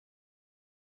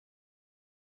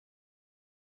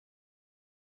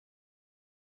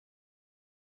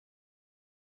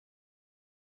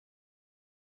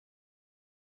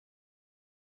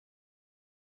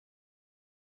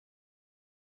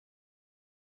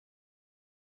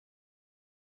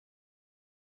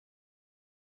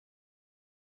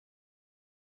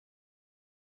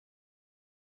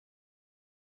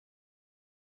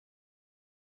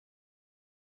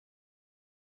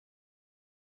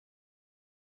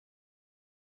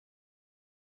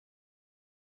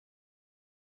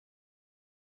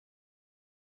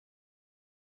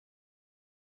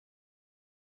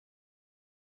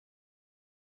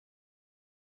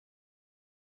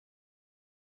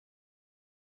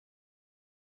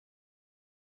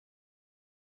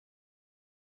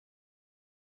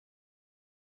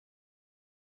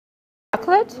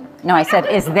Chocolate? No, I said,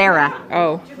 is there a?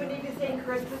 Oh. Do we need to sing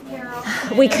Christmas Carol?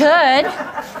 We could.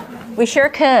 We sure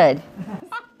could.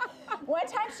 One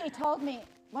time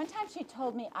she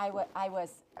told me I was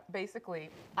Basically,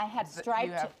 I had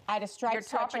striped. I had a striped your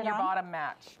top and your bottom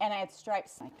match. and I had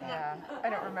stripes like that. Yeah, I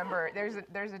don't remember. There's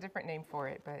a different name for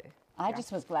it, but I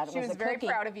just was glad it was a she was very cookie.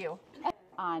 proud of you.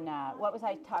 On what was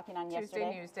I talking on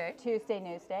yesterday? Tuesday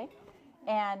News Day.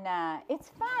 And it's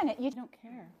fun. You don't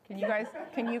care. Can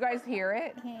you guys hear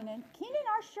it? Keenan,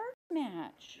 our shirt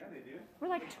match. Yeah, they do. We're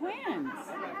like twins.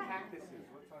 Cactuses.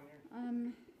 What's on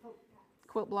your?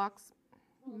 Quilt blocks.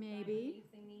 Maybe.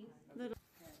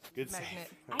 Good Magnet. save.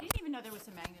 I didn't even know there was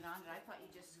a magnet on it. I thought you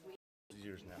just squeezed. It's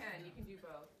yours now. You can do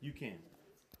both. You can.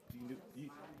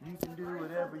 You can do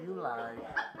whatever you like.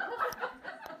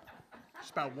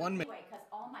 Just about 1 minute. Because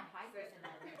all my hikers in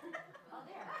there. Oh,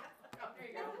 there. Oh, there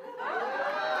you go.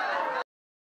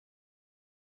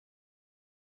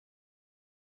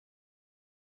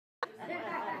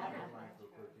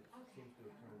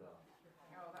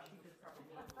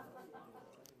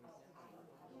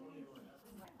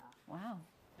 Wow.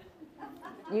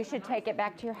 You should take it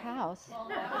back to your house.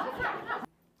 I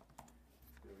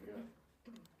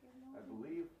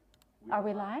believe. Are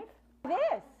we live? It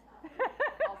is.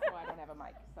 Also, I don't have a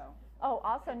mic, so. Oh,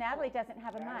 also Natalie doesn't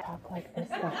have a mic. Talk like this.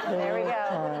 There we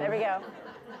go. There we go.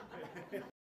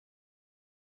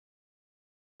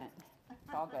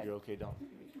 It's all good. You're okay, don't.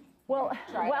 Well,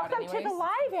 Try it out welcome to the anyways.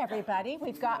 live, everybody.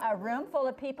 We've got a room full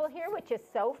of people here, which is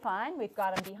so fun. We've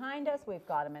got them behind us. We've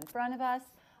got them in front of us.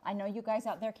 I know you guys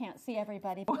out there can't see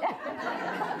everybody. It would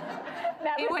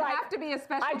have to be a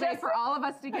special day for all of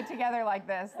us to get together like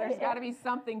this. There's got to be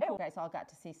something cool. You guys all got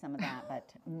to see some of that,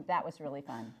 but that was really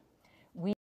fun.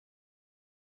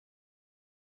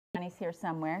 Annie's here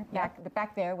somewhere,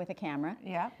 back there with a camera.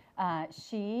 Yeah.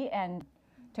 She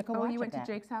took a watch Oh, you went of that.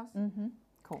 to Jake's house? Mm-hmm.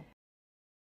 Cool.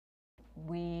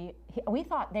 We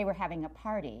thought they were having a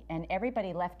party, and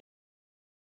everybody left.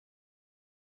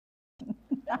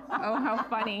 Oh, how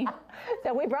funny.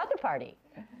 So we brought the party.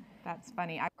 That's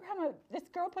funny. Grandma, this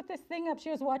girl put this thing up. She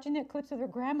was watching the eclipse with her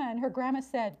grandma, and her grandma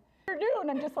said, "What are you doing?"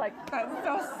 I'm just like, That's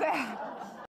so sad.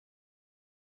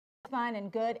 fun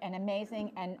and good and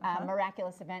amazing and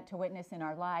miraculous event to witness in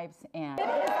our lives. And it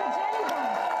is the Jenny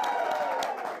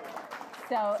Box.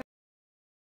 So.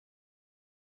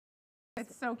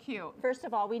 It's so cute. First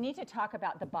of all, we need to talk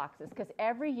about the boxes because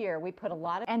every year we put a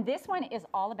lot of, and this one is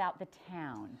all about the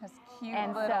town. Has cute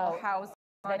And little so house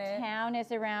on The it. town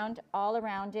is all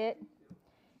around it.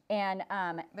 And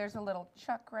There's a little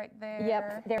Chuck right there.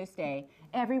 yep, there's Tuesday.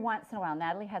 Every once in a while,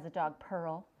 Natalie has a dog,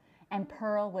 Pearl, and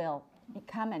Pearl will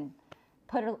come and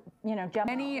put her, jump.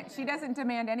 She doesn't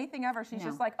demand anything of her. She's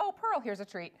just like, oh, Pearl, here's a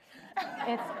treat.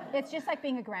 It's just like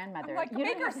being a grandmother. Like,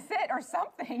 make her sit or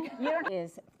something.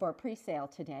 Is for pre-sale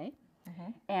today.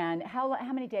 And how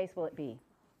many days will it be?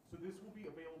 So this will be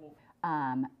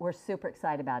available. We're super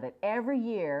excited about it. Every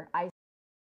year, I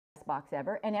best box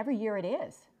ever, and every year it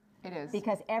is. It is.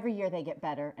 Because every year they get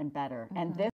better and better.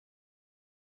 And this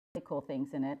really cool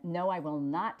things in it. No, I will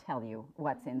not tell you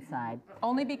what's inside.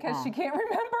 Only because she can't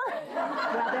remember.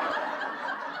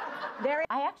 Well,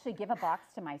 I actually give a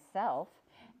box to myself,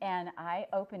 and I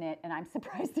open it, and I'm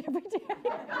surprised every day.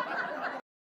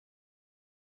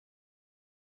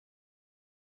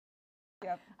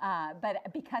 Yep.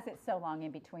 But because it's so long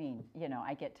in between,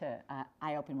 I get to,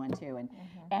 I open one too.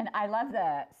 And I love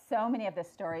so many of the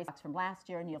stories from last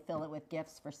year, and you'll fill it with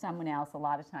gifts for someone else. A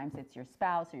lot of times it's your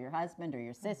spouse or your husband or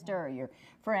your sister or your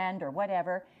friend or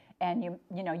whatever. And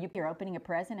you're opening a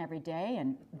present every day,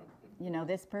 and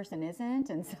this person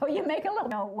isn't. And so you make a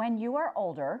little, when you are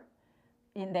older,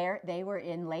 they were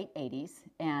in late 80s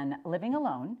and living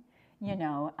alone,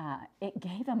 it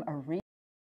gave them a reason.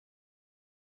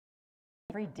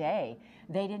 Every day,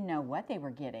 they didn't know what they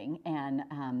were getting, and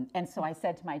so I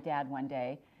said to my dad one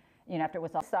day, after it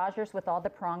was all massagers with all the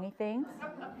prongy things,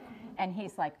 and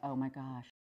he's like, "Oh my gosh,"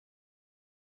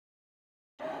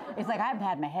 he's like, "I haven't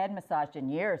had my head massaged in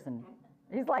years," and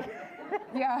he's like,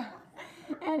 Yeah.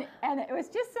 and it was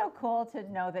just so cool to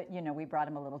know that we brought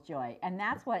him a little joy, and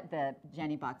that's what the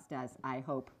Jenny Box does. I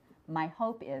hope. My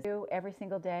hope is every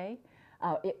single day.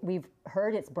 We've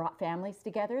heard it's brought families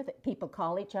together. That people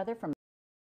call each other from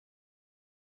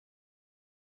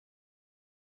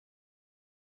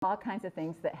all kinds of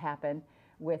things that happen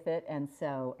with it, and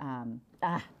so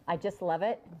I just love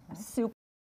it. Super.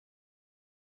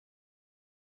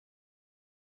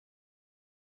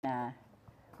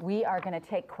 We are going to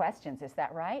take questions. Is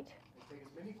that right? We'll take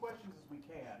as many questions as we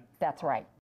can. That's right.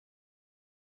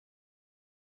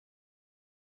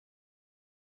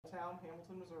 town,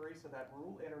 Hamilton, Missouri, so that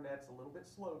rural internet's a little bit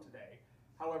slow today.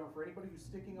 However, for anybody who's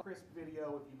sticking a crisp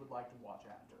video, if you would like to watch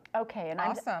after. Okay, and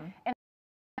Awesome. and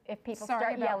if people Sorry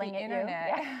start about yelling the at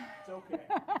internet. you, yeah. It's okay.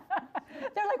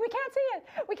 They're like, we can't see it,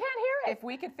 we can't hear it. If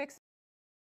we could fix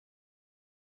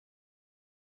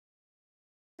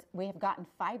We have gotten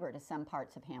fiber to some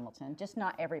parts of Hamilton, just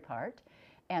not every part,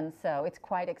 and so it's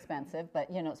quite expensive.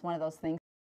 But you know, it's one of those things.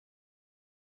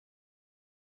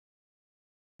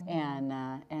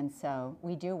 And so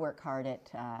we do work hard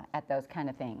at those kind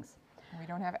of things. we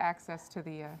don't have access to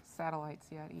the satellites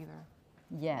yet either.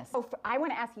 Yes. So I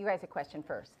want to ask you guys a question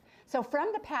first. So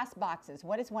from the past boxes,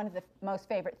 what is one of the most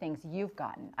favorite things you've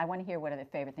gotten? I want to hear what are the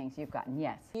favorite things you've gotten.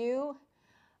 Yes.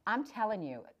 I'm telling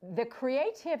you, the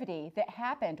creativity that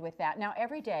happened with that. Now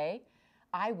every day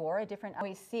I wore a different, I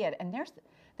always see it, and there's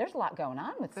a lot going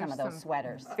on with some of those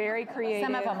sweaters. Very creative.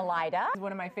 Some of them light up. It's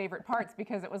one of my favorite parts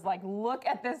because it was like, look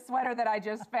at this sweater that I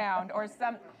just found, or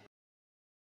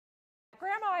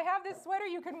Grandma, I have this sweater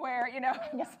you can wear, you know.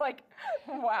 It's like,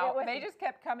 wow. They just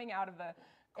kept coming out of the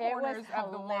corners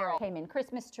of the world. Came in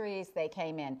Christmas trees, they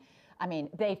came in, I mean,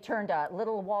 they turned a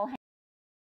little wall hanging.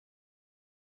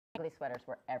 Ugly sweaters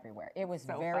were everywhere. It was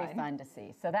So very fun to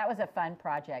see. So that was a fun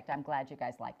project. I'm glad you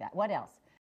guys like that. What else?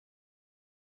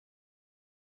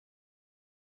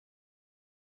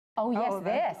 Oh, yes,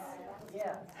 this.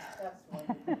 Yeah, that's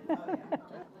one. Oh,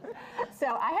 yeah. So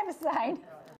I have a sign.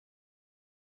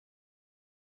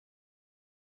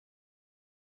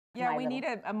 Yeah, My we need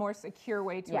a more secure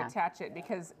way to Yeah. attach it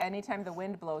because anytime the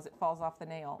wind blows, it falls off the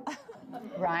nail.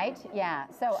 Right? Yeah.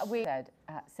 So we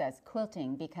says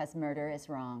quilting because murder is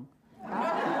wrong.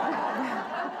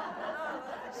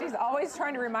 She's always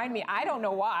trying to remind me. I don't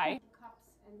know why. Cups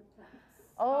and the plates.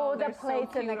 Oh, the they're so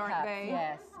plates and the cute, aren't cups. they?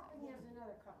 Yes. Here's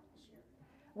another cup this year.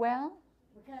 Well,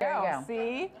 there you go.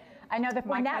 See? I know that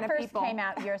when My that kind of first people. came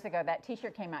out years ago, that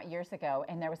T-shirt came out years ago,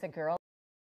 and there was a girl.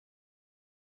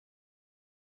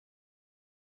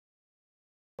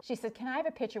 She said, "Can I have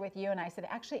a picture with you?" And I said,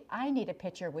 "Actually, I need a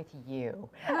picture with you."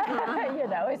 You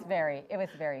know, it was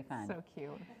very fun. So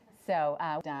cute. So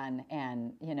done,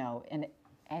 and you know,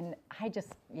 and I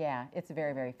just, yeah, it's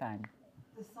very, very fun.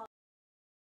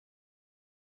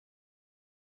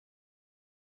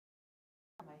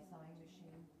 My sewing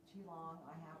machine too long,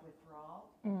 I have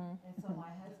withdrawal. And so my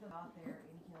husband out there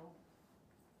and he'll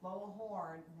blow a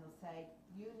horn and he'll say,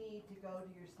 you need to go to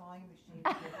your sewing machine to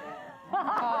get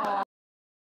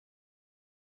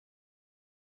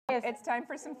better. It's time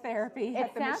for some therapy It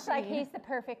at the sounds like machine. he's the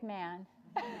perfect man.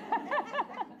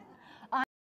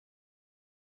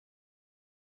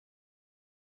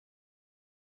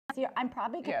 I'm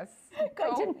probably Yes.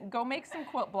 going to. Go make some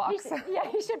quilt He blocks. should, yeah,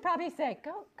 he should probably say,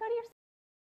 go to your.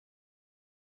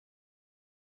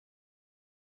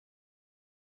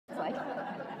 It's like,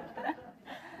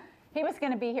 he was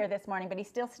going to be here this morning, but he's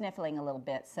still sniffling a little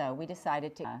bit, so we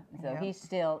decided to. So Yeah. he's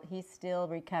still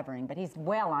recovering, but he's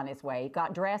well on his way. He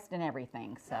got dressed and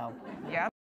everything, so. Yep.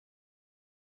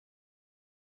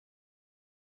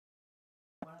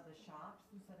 One of the shops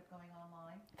instead of going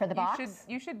online. For the box?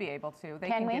 You should be able to. They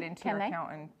Can can we? get into Can your they?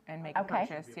 account and make a Okay.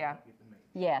 purchase. Yeah.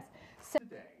 Yes. So,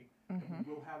 Today, and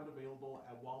we will have it available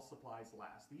while supplies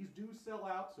last. These do sell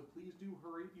out, so please do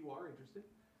hurry if you are interested.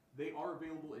 They are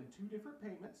available in 2 different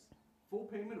payments. Full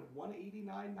payment of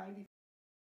 $189.90.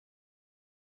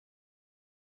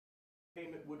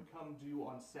 Payment would come due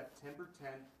on September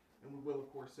 10th, and we will of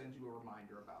course send you a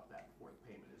reminder about that before the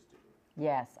payment is due.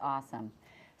 yes, awesome.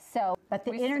 So, but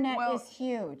the internet is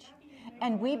huge,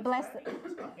 and we bless.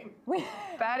 We.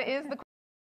 That is the.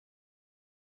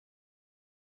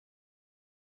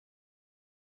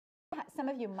 Some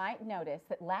of you might notice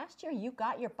that last year you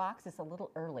got your boxes a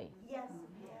little early. Yes.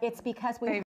 It's because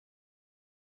we.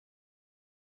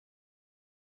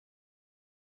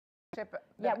 Ship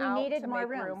Yeah, them we out needed to more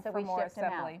make room, so for we more shipped them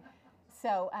out. assembly.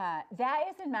 So that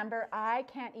is a number I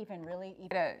can't even really.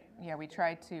 Yeah, we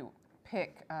tried to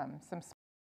pick some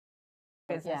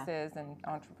businesses and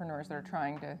entrepreneurs that are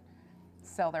trying to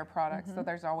sell their products. So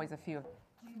there's always a few.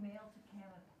 Do you mail to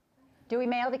Canada? Do we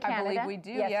mail to Canada? believe we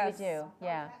do, Yes, yes. we do.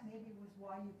 Yeah. That maybe was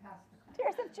why you passed the.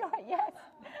 Tears of joy. Yes.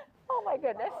 Oh my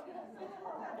goodness.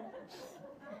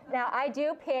 Now I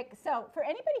do pick. So for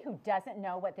anybody who doesn't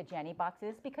know what the Jenny box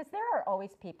is, because there are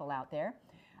always people out there.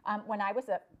 When I was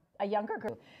a younger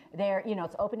girl, there, you know,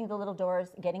 it's opening the little doors,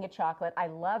 getting a chocolate. I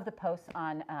love the posts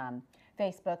on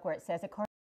Facebook where it says,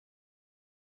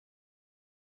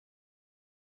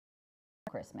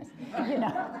 Christmas, you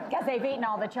know, because they've eaten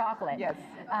all the chocolate. Yes.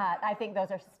 I think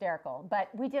those are hysterical. But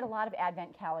we did a lot of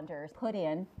advent calendars, put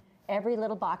in every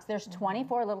little box. There's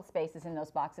 24 little spaces in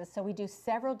those boxes, so we do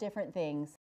several different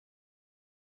things.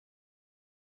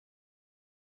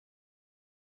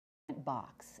 ultimate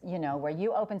box, you know, where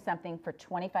you open something for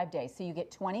 25 days. So you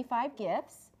get 25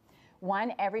 gifts,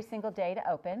 one every single day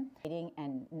to open,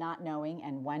 and not knowing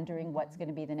and wondering what's going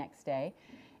to be the next day.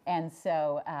 And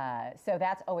so, so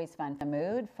that's always fun. The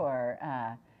mood for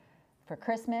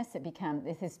Christmas,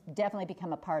 this has definitely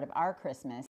become a part of our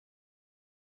Christmas.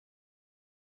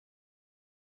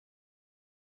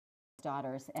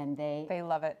 Daughters, and they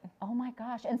love it. Oh my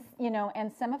gosh. And you know,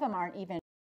 and some of them aren't even,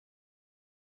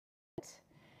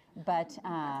 but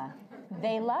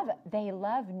they love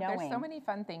knowing There's so many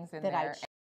fun things in that there.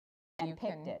 and you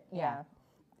picked can, it. Yeah.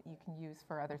 You can use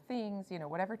for other things, you know,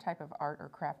 whatever type of art or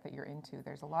craft that you're into.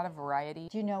 There's a lot of variety.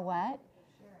 Do you know what?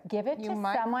 Give it You to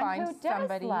might someone find who does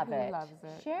somebody love who it. loves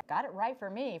it. Share. Got it right for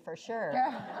me, for sure.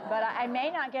 Yeah. But I may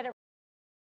not get it.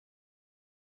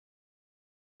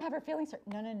 Have her feelings hurt.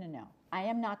 No, no, no, no. I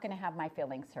am not going to have my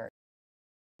feelings hurt.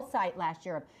 Site last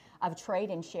year of trade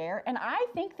and share, and I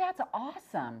think that's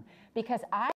awesome because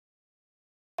I'm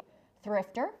a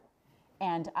thrifter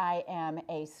and I am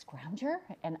a scrounger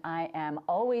and I am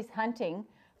always hunting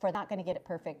for, not going to get it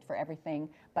perfect for everything,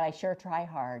 but I sure try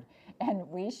hard, and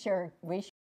we sure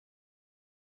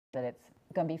that it's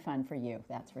going to be fun for you,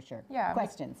 that's for sure. Yeah.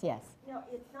 Questions? Yes. No,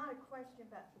 it's not a question,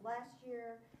 but last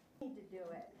year, we need to do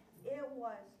it. It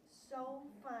was so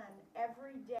fun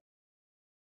every day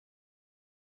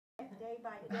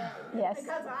by day. Yes.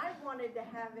 Because I wanted to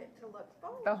have it to look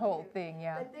forward The whole to, thing,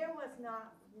 yeah. but there was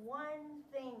not one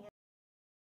thing.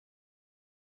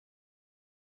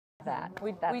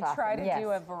 We That's try awesome. to do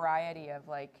a variety of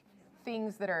like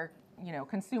things that are, you know,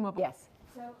 consumable. Yes.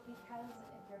 So because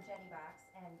you're Jenny Box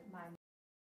and my mom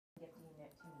gifting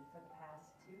it to me for the past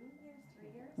 2 years, 3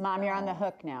 years. Mom, you're on the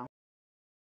hook now.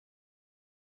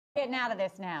 Getting out of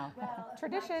this now. Well,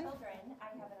 Tradition. my children, I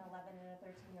have an 11 and a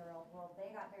 13-year-old, well,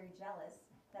 they got very jealous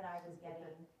that I was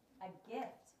getting a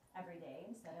gift every day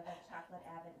instead of a chocolate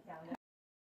advent calendar.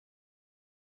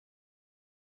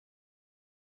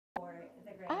 For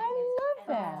the grandkids. I love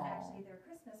And that's that. actually their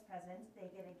Christmas present.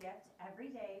 They get a gift every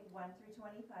day, 1 through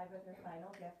 25, with their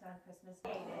final gift on Christmas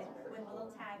Day, with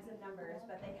little tags and numbers,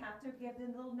 but they have to give the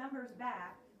little numbers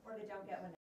back or they don't get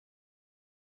one.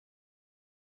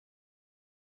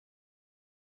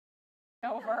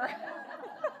 Over.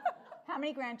 How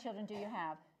many grandchildren do you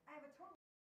have? I have a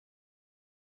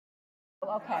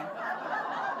total. Okay.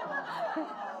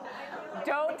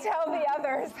 Don't tell the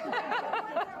others.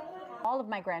 All of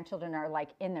my grandchildren are like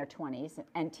in their 20s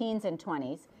and teens and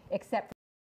 20s, except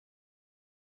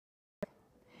for,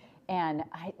 and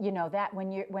you know that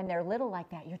when they're little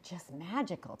like that, you're just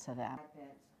magical to them.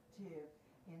 Too.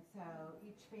 And so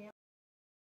each family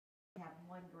have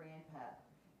one grandpup.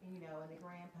 And, you know, and the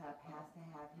grandpup has to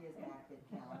have his advent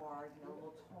calendar, you know,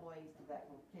 little toys that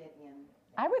will fit in.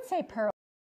 I would say Pearl.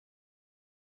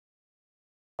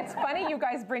 It's funny you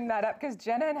guys bring that up because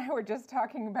Jenna and I were just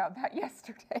talking about that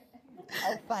yesterday.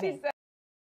 Oh, funny. She said,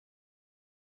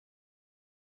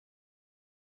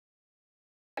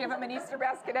 give them an Easter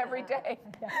basket every day.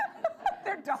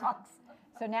 They're dogs.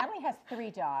 So Natalie has 3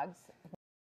 dogs.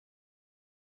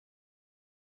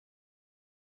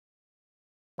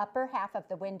 Upper half of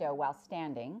the window while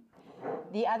standing.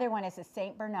 The other one is a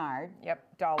Saint Bernard.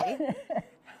 Yep, Dolly.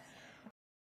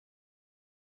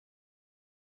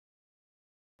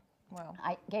 Well,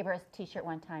 I gave her a T-shirt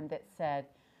one time that said,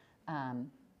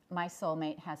 "My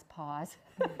soulmate has paws."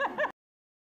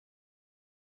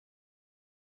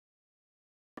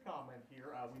 Comment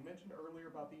here. We mentioned earlier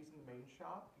about these in the main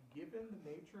shop. Given the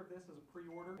nature of this as a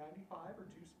pre-order, 95 or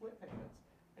 2 split payments.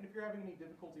 And if you're having any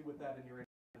difficulty with that and you're in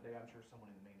today, I'm sure someone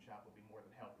in the main shop will be more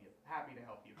than happy to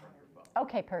help you from your phone.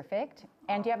 Okay, perfect.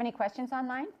 And do you have any questions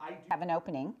online? I do. Have an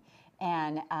opening,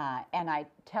 and I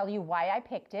tell you why I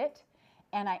picked it,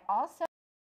 and I also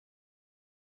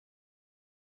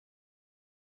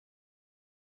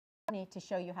need to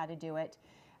show you how to do it,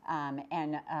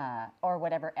 or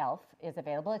whatever elf is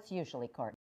available. It's usually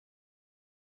Court.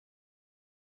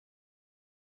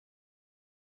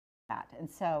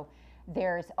 And so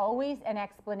there's always an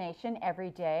explanation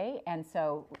every day, and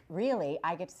so really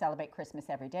I get to celebrate Christmas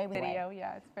every day with video,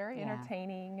 yeah, it's very Yeah.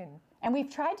 entertaining And we've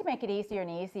tried to make it easier and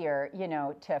easier, you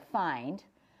know, to find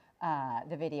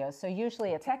the videos. So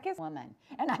usually it's Tech is woman,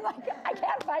 and I'm like, I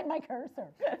can't find my cursor.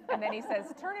 and then he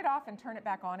says, turn it off and turn it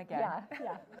back on again. Yeah,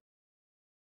 yeah.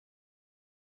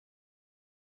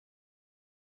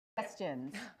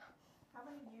 Questions? How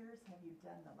many years have you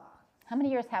done the box? How many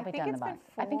years have we think done it's the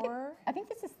been box? 4. I think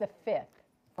this is the 5th.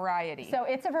 Variety. So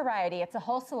it's a variety. It's a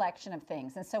whole selection of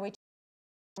things, and so we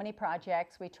so many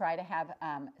projects. We try to have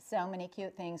so many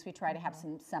cute things. We try to have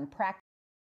some practice.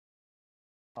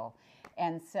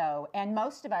 And so, and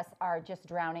most of us are just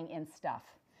drowning in stuff.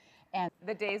 And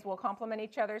The days will complement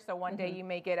each other. So one day you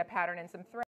may get a pattern and some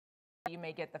thread. You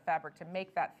may get the fabric to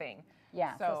make that thing.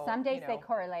 yeah, so some days you they know,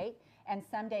 correlate, and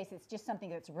some days it's just something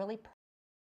that's really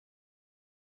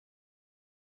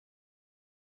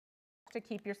to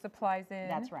keep your supplies in.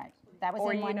 That's right. That was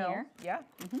Or, in you one know, year. yeah.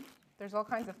 There's all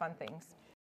kinds of fun things.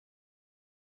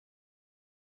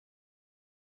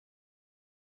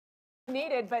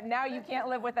 Needed, but now you can't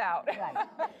live without. Right.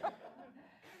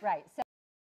 Right. So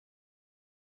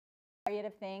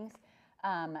of things,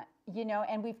 you know,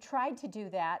 and we've tried to do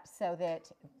that so that,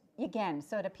 again,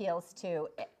 so it appeals to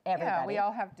everybody. Yeah, we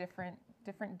all have different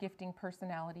gifting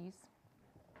personalities.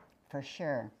 For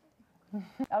sure.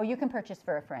 Oh, you can purchase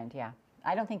for a friend, yeah.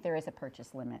 I don't think there is a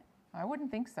purchase limit. I wouldn't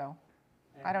think so.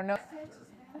 I don't know.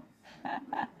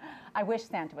 I wish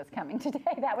Santa was coming today.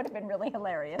 That would have been really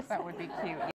hilarious. That would be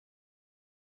cute.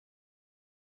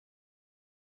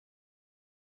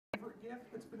 Favorite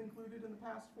gift that's been included in the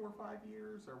past 4 or 5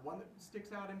 years, or one that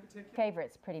sticks out in particular?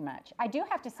 Favorites, pretty much. I do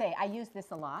have to say, I use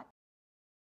this a lot.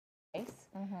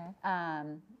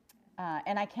 And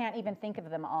I can't even think of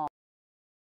them all.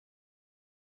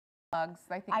 Mugs,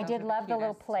 I think I those did are love the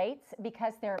little cutest. plates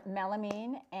because they're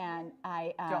melamine, and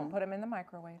I Don't put them in the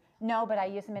microwave. no, but I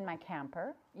use them in my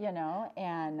camper, you know,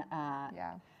 and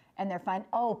Yeah. and they're fun.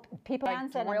 Oh, people Like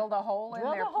drilled a hole in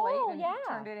drilled their a hole, plate and yeah.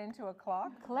 turned it into a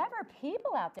clock. Clever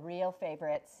people out there. Real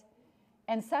favorites,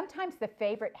 and sometimes the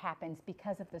favorite happens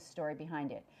because of the story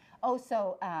behind it. Oh,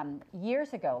 so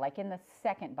years ago, like in the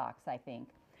second box, I think.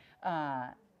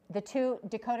 The 2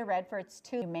 Dakota Redfords,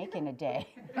 2 you make in a day.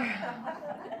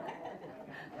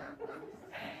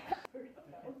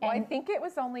 Well, I think it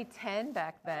was only 10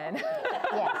 back then.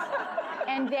 Yes.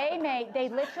 And they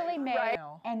literally made, Right.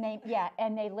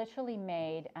 and they literally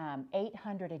made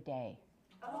 800 a day.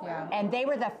 Yeah. And they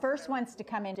were the first ones to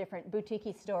come in different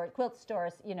boutique stores, quilt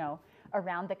stores, you know,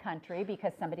 around the country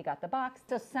because somebody got the box.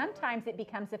 So sometimes it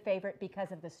becomes a favorite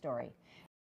because of the story.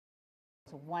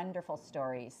 It's wonderful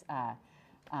stories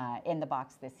in the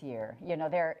box this year. You know,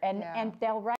 and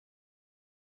they'll write.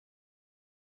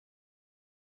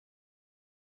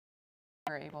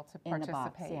 We're able to In the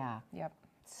box, participate. yeah. Yep.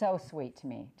 So sweet to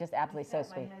me, just absolutely so Sent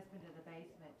sweet. my husband to the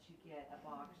basement to get a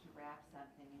box to wrap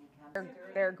something, and he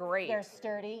comes. They're great. They're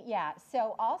sturdy, yeah.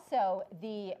 So also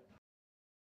we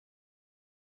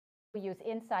use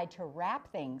inside to wrap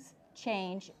things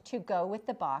change to go with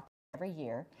the box every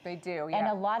year. They do, And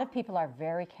yeah. a lot of people are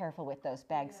very careful with those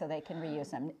bags so they can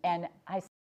reuse them. And I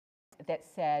that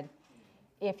said,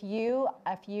 if you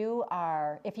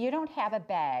don't have a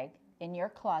bag in your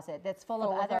closet that's full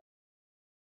of other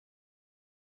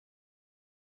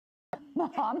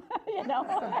mom, you know,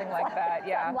 Something like that,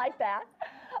 yeah. something like that.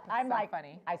 I'm so like,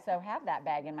 funny. I so have that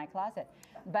bag in my closet.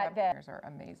 But Theirs are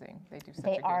amazing. They do such a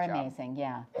they good are job. amazing,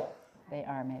 yeah. They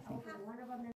are amazing. One of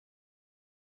them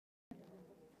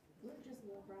just a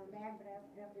little brown bag, but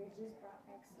after it just brought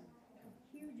back some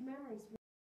huge memories.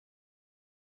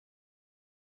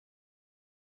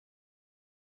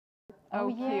 Oh,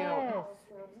 yes. cute.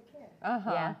 When I was a kid.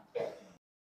 Uh-huh. Yeah.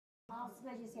 All of a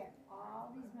sudden I just had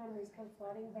all these memories come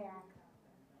flooding back.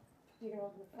 You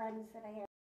know, the friends that I had.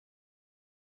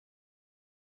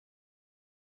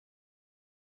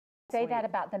 Say that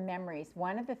about the memories.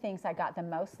 One of the things I got the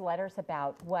most letters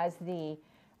about was the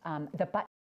button.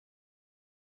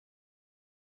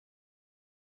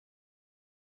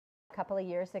 A couple of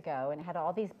years ago, and it had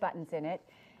all these buttons in it,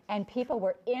 and people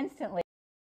were instantly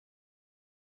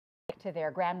to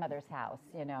their grandmother's house,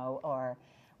 you know, or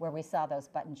where we saw those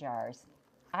button jars.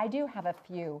 I do have a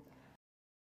few.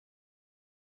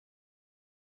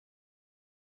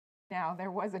 Now,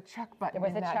 there was a chuck button There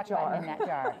was in a that chuck jar. button in that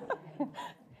jar.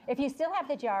 If you still have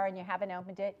the jar and you haven't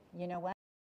opened it, you know what?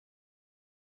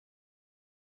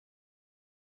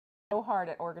 So hard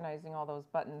at organizing all those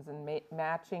buttons and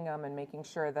matching them and making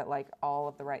sure that like all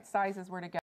of the right sizes were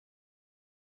together.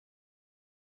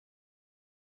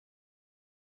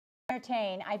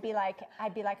 Entertain, I'd be like,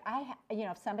 you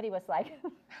know, if somebody was like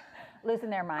losing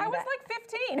their mind. I was like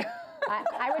 15.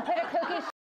 I would put a cookie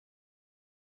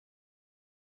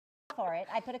for it.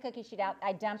 I put a cookie sheet out.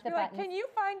 I dumped the You're like, buttons. can you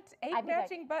find 8 I'd be like-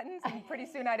 matching buttons? And pretty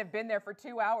soon I'd have been there for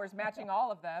 2 hours matching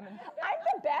all of them. And I'm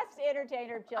the best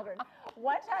entertainer of children.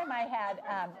 One time I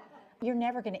had, you're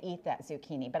never going to eat that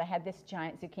zucchini, but I had this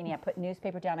giant zucchini. I put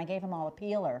newspaper down. I gave them all a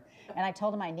peeler, and I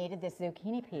told them I needed this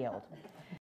zucchini peeled.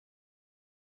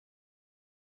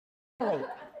 Really.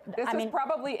 this I is mean-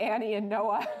 probably Annie and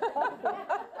Noah.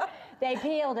 They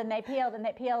peeled and they peeled and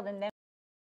they peeled, and then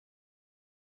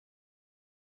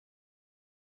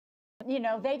You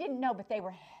know, they didn't know, but they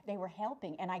were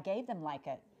helping, and I gave them like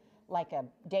a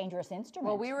dangerous instrument.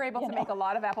 Well, we were able to make a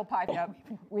lot of apple pie. Yep.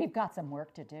 We've got some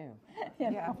work to do.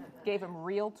 You know? Yeah, gave them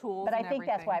real tools. But I and think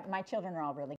that's everything. why my children are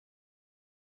all really.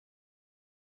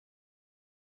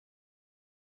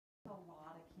 A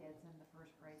lot of kids in the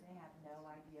first grade, they have no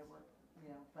idea where, you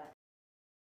know, but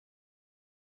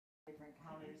different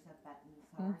colors of buttons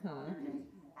are. And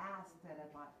asked that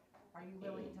about, are you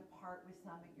willing to part with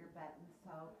some of your buttons?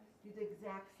 So do the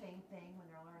exact same thing when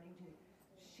they're learning to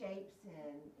shapes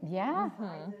and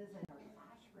sizes and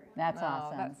flash group. That's Oh,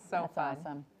 awesome. that's so fun.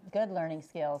 Awesome. Good learning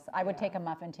skills. I would take a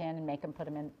muffin tin and make them put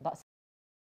them in.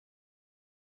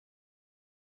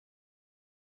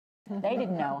 They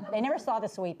didn't know. They never saw the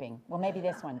sweeping. Well, maybe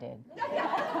this one did.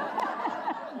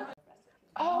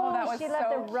 Oh, that was she loved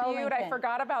so the rolling cute. pin. I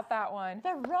forgot about that one.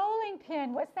 The rolling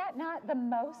pin, was that not the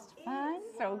most fun?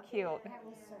 So cute. That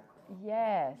was so cool.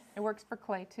 Yes, It works for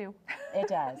clay too. it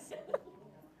does.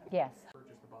 Yes.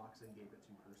 Purchased the box and gave it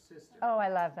to her sister. Oh, I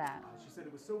love that. She said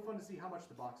it was so fun to see how much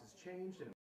the box has changed, and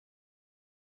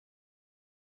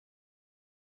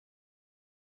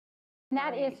And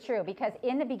that is true, because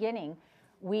in the beginning,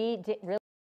 we did really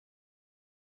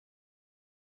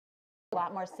a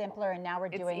lot more simpler, and now we're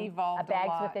It's doing evolved a bags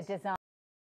lot. with the design.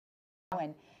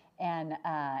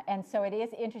 And so it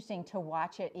is interesting to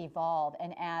watch it evolve.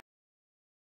 And as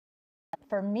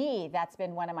for me, that's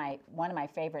been one of my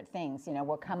favorite things. You know,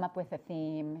 we'll come up with a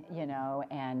theme, you know,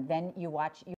 and then you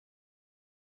watch,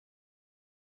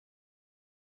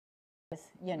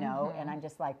 you know, and I'm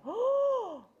just like,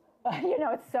 oh, you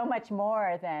know, it's so much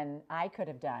more than I could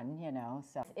have done, you know.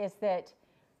 So is that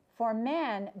for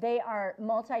men, they are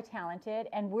multi-talented,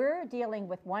 and we're dealing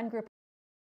with one group.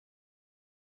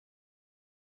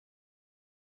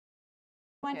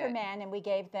 One for men, and we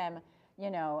gave them,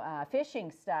 you know,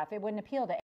 fishing stuff. It wouldn't appeal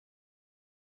to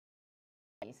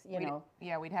you know.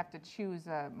 Yeah, we'd have to choose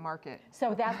a market.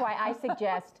 So that's why I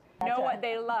suggest Know what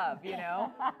they love, you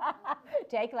know?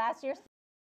 take last year's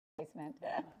placement.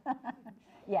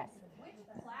 Yes. Which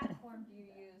platform do you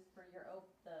use for your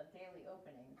the daily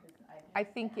opening? 'Cause I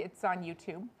think it's on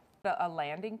YouTube, a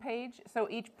landing page. So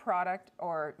each product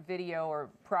or video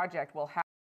or project will have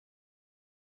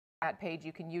that page.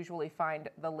 You can usually find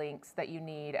the links that you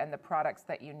need and the products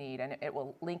that you need, and it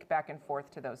will link back and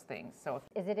forth to those things. So if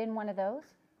Is it in one of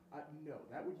those? no,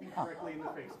 that would be directly in the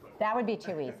Facebook. That would be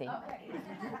too easy. But if you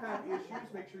do have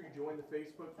issues, make sure you join the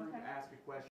Facebook group, ask a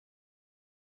question.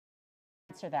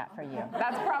 Answer that for you.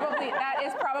 that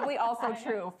is probably also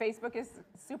true. Facebook is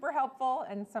super helpful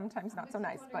and sometimes not so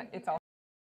nice, but it's all.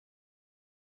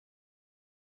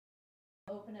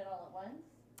 open it all at once?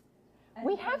 And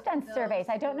We have done those surveys.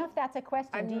 I don't know if that's a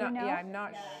question. I'm Do you not, know? yeah, I'm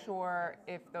not sure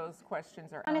if those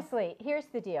questions are. Honestly, here's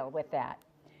the deal with that.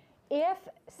 If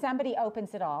somebody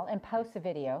opens it all and posts a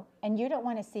video and you don't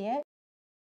want to see it,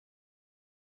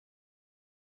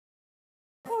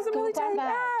 scoop them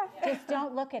up. Just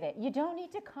don't look at it. You don't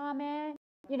need to comment.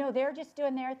 You know, they're just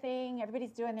doing their thing.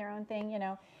 Everybody's doing their own thing. You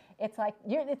know, it's like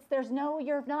you're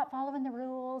not following the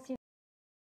rules. You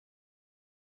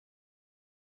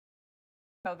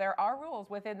So there are rules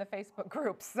within the Facebook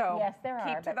group. So Yes, there are,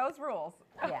 keep to but- those rules,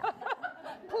 Yeah.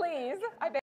 please. I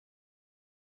beg.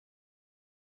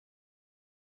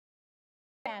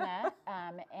 Anna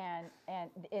and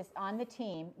is on the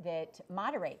team that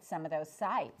moderates some of those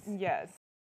sites. Yes.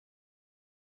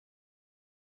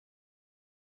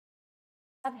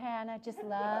 Love Hannah, just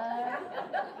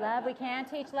love. We can't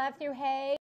teach love through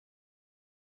hate.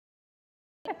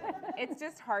 It's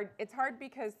just hard. It's hard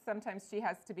because sometimes she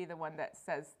has to be the one that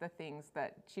says the things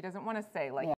that she doesn't want to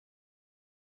say. Like, Yeah.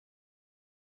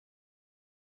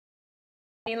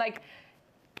 I mean, like,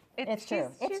 It's true.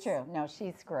 she's- It's true. No,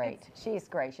 she's great. She's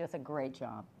great. She does a great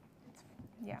job.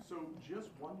 Yeah. So just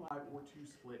one live or two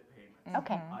split payments.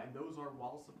 Okay. And those are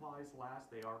while supplies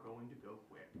last, they are going to go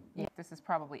quick. This is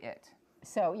probably it.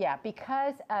 So yeah,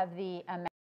 because of the amount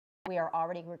we are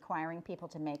already requiring people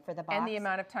to make for the box. And the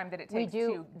amount of time that it we takes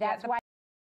do. to That's get the why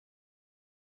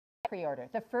pre-order.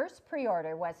 The first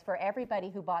pre-order was for everybody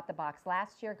who bought the box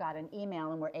last year, got an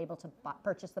email, and were able to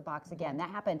purchase the box again. That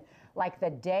happened like the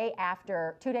day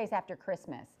after, 2 days after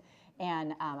Christmas,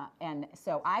 and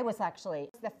so I was actually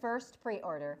the first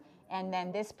pre-order, and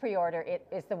then this pre-order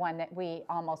is the one that we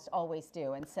almost always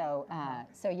do, and so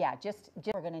so yeah, just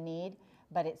we're going to need,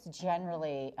 but it's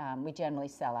generally we generally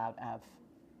sell out of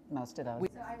most of those.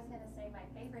 So I was gonna say my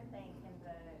favorite thing in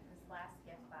this last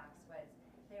gift box was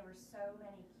there were so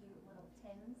many cute little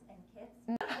tins and kits.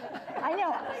 I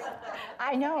know. Gift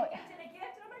and a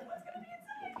gift, and I'm like, what's gonna be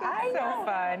inside? I so know.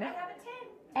 fun. I have a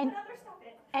tin. And- Put other stuff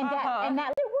in. And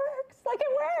that really works. Like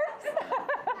it works.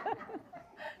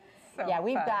 So Yeah,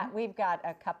 fun. we've got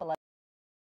a couple of.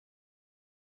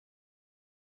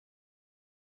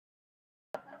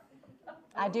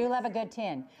 I do love a good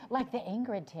tin, like the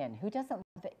Ingrid tin. Who doesn't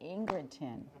love the Ingrid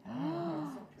tin?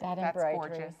 That That's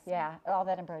embroidery. gorgeous. Yeah, all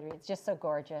that embroidery. It's just so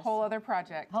gorgeous. Whole other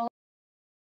project.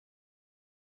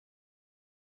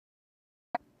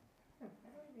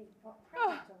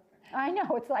 I know,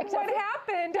 it's like, What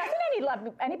happened?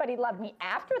 doesn't anybody love me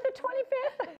after the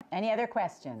 25th? Any other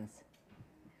questions?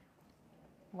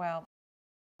 Well,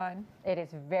 fun. It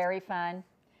is very fun.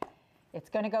 It's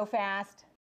going to go fast.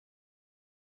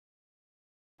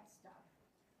 Stuff.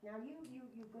 Now you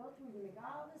go through, you make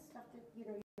all this stuff that, you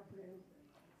put in,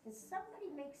 and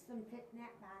somebody makes them fit in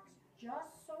that box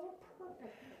just so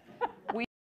perfectly.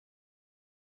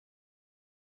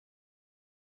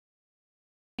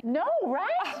 No, right?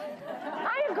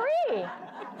 I agree.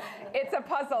 It's a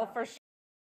puzzle for sure.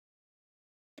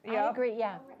 I agree,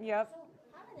 yeah. Yep. So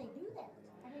how do they do that?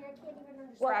 I mean, I can't even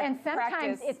understand. Well, and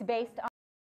sometimes practice. it's based on,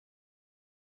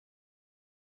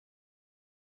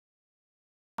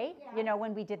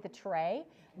 when we did the tray,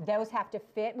 those have to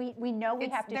fit. We know we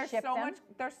have to ship them.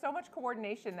 There's so much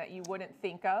coordination that you wouldn't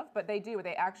think of, but they do.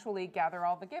 They actually gather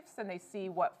all the gifts and they see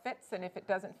what fits, and if it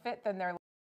doesn't fit, then they're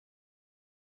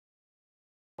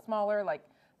smaller. Like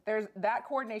that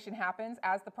coordination happens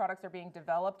as the products are being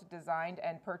developed, designed,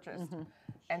 and purchased,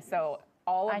 and so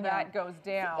all of that goes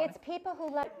down. It's people who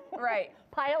let Right.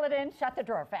 pile it in, shut the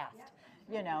drawer fast.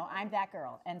 I'm that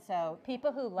girl, and so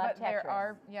people who love But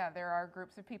Tetris. there are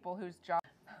groups of people whose job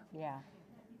Yeah.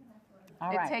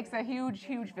 All it right. takes a huge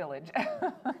village.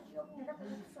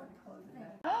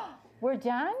 We're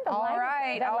done. All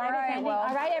right. Well, All right,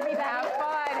 all right, everybody. Have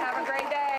fun. Have a great day.